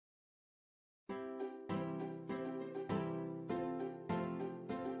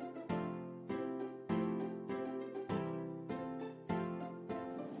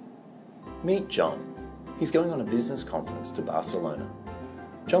Meet John. He's going on a business conference to Barcelona.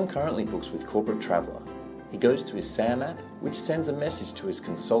 John currently books with Corporate Traveller. He goes to his SAM app, which sends a message to his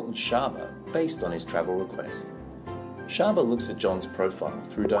consultant Shaba based on his travel request. Shaba looks at John's profile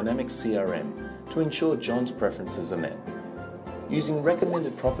through Dynamics CRM to ensure John's preferences are met. Using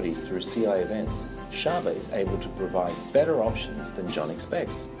recommended properties through CI events, Shaba is able to provide better options than John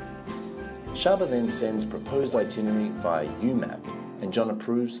expects. Shaba then sends proposed itinerary via UMapped, and John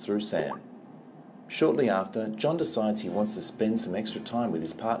approves through SAM. Shortly after, John decides he wants to spend some extra time with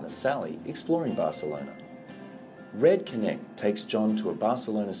his partner Sally exploring Barcelona. Red Connect takes John to a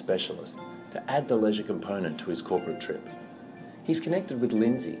Barcelona specialist to add the leisure component to his corporate trip. He's connected with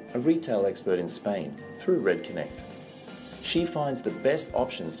Lindsay, a retail expert in Spain, through Red Connect. She finds the best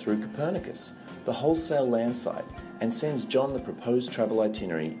options through Copernicus, the wholesale land site, and sends John the proposed travel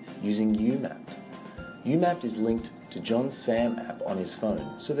itinerary using UMapped. UMapped is linked to John's SAM app on his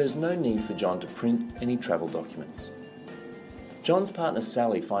phone, so there's no need for John to print any travel documents. John's partner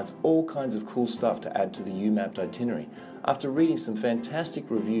Sally finds all kinds of cool stuff to add to the UMapped itinerary after reading some fantastic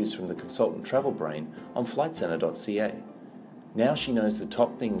reviews from the consultant Travel Brain on flightcentre.ca. Now she knows the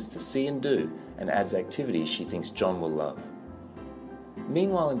top things to see and do and adds activities she thinks John will love.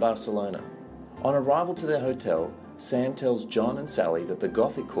 Meanwhile in Barcelona, on arrival to their hotel, Sam tells John and Sally that the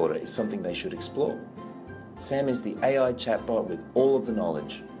Gothic Quarter is something they should explore. Sam is the AI chatbot with all of the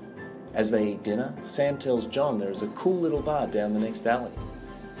knowledge. As they eat dinner, Sam tells John there is a cool little bar down the next alley.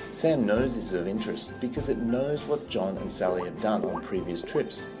 Sam knows this is of interest because it knows what John and Sally have done on previous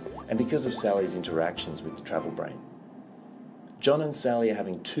trips, and because of Sally's interactions with the Travel Brain. John and Sally are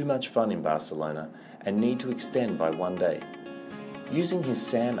having too much fun in Barcelona and need to extend by one day. Using his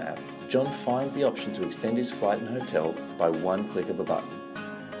SAM app, John finds the option to extend his flight and hotel by one click of a button.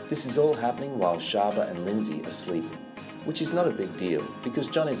 This is all happening while Shaba and Lindsay are sleeping, which is not a big deal because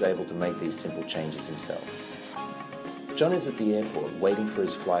John is able to make these simple changes himself. John is at the airport waiting for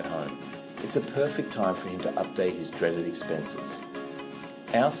his flight home. It's a perfect time for him to update his dreaded expenses.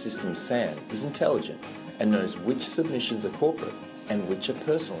 Our system SAM is intelligent and knows which submissions are corporate and which are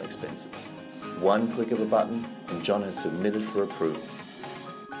personal expenses. One click of a button and John has submitted for approval.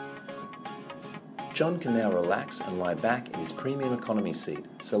 John can now relax and lie back in his premium economy seat,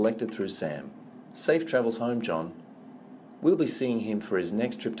 selected through SAM. Safe travels home, John. We'll be seeing him for his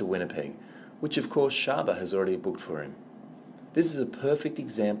next trip to Winnipeg, which of course Shaba has already booked for him. This is a perfect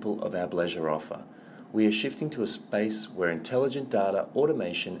example of our Bleisure offer. We are shifting to a space where intelligent data,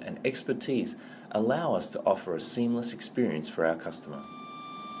 automation and expertise allow us to offer a seamless experience for our customer.